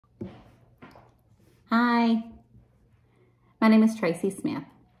Hi, my name is Tracy Smith.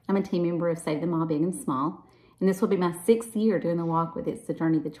 I'm a team member of Save Them All Big and Small, and this will be my 6th year doing the walk with It's the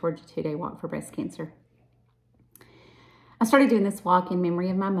Journey, the Georgia 2-Day Walk for Breast Cancer. I started doing this walk in memory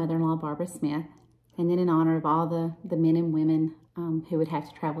of my mother-in-law, Barbara Smith, and then in honor of all the men and women who would have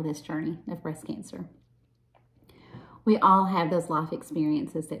to travel this journey of breast cancer. We all have those life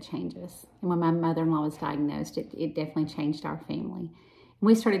experiences that change us. And when my mother-in-law was diagnosed, it definitely changed our family. And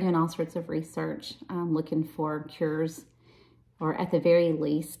we started doing all sorts of research, looking for cures, or at the very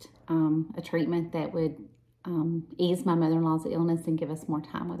least, a treatment that would ease my mother-in-law's illness and give us more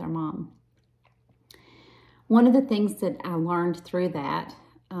time with our mom. One of the things that I learned through that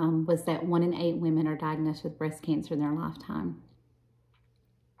was that 1 in 8 women are diagnosed with breast cancer in their lifetime.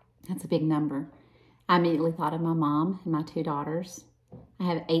 That's a big number. I immediately thought of my mom and my 2 daughters. I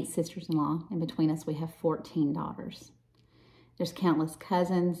have 8 sisters-in-law, and between us we have 14 daughters. There's countless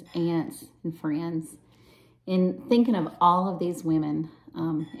cousins, aunts, and friends. In thinking of all of these women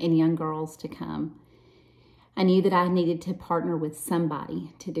and young girls to come, I knew that I needed to partner with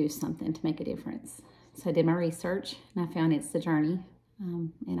somebody to do something to make a difference. So I did my research, and I found It's the Journey,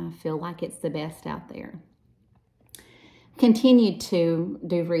 and I feel like it's the best out there. Continued to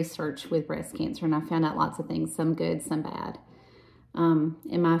do research with breast cancer, and I found out lots of things, some good, some bad.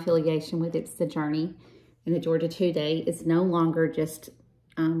 And my affiliation with It's the Journey and the Georgia 2-Day is no longer just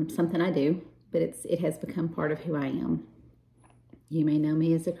something I do, but it has become part of who I am. You may know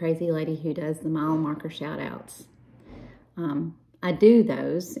me as the crazy lady who does the mile marker shout-outs. I do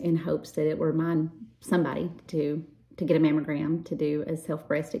those in hopes that it will remind somebody to get a mammogram, to do a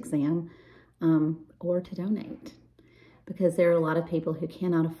self-breast exam, or to donate. Because there are a lot of people who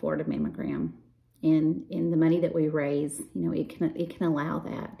cannot afford a mammogram. And in the money that we raise, you know, it can allow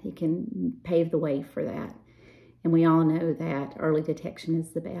that. It can pave the way for that. And we all know that early detection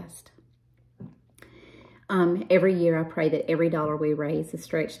is the best. Every year I pray that every dollar we raise is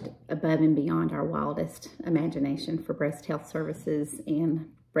stretched above and beyond our wildest imagination for breast health services and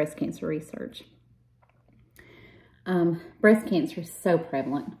breast cancer research. Breast cancer is so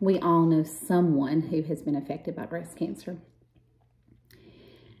prevalent. We all know someone who has been affected by breast cancer.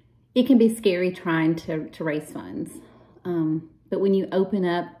 It can be scary trying to raise funds, but when you open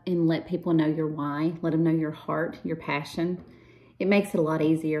up and let people know your why, let them know your heart, your passion, it makes it a lot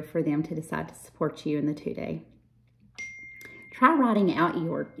easier for them to decide to support you in the 2-Day. Try writing out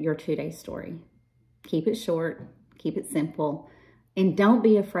your 2-Day story. Keep it short, keep it simple, and don't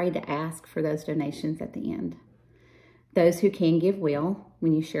be afraid to ask for those donations at the end. Those who can give will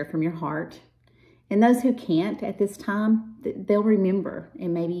when you share from your heart. And those who can't at this time, they'll remember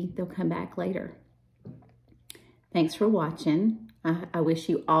and maybe they'll come back later. Thanks for watching. I wish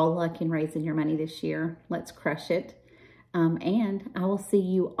you all luck in raising your money this year. Let's crush it. And I will see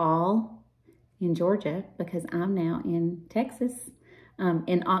you all in Georgia, because I'm now in Texas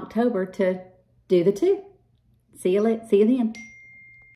in October to do the 2. See you then.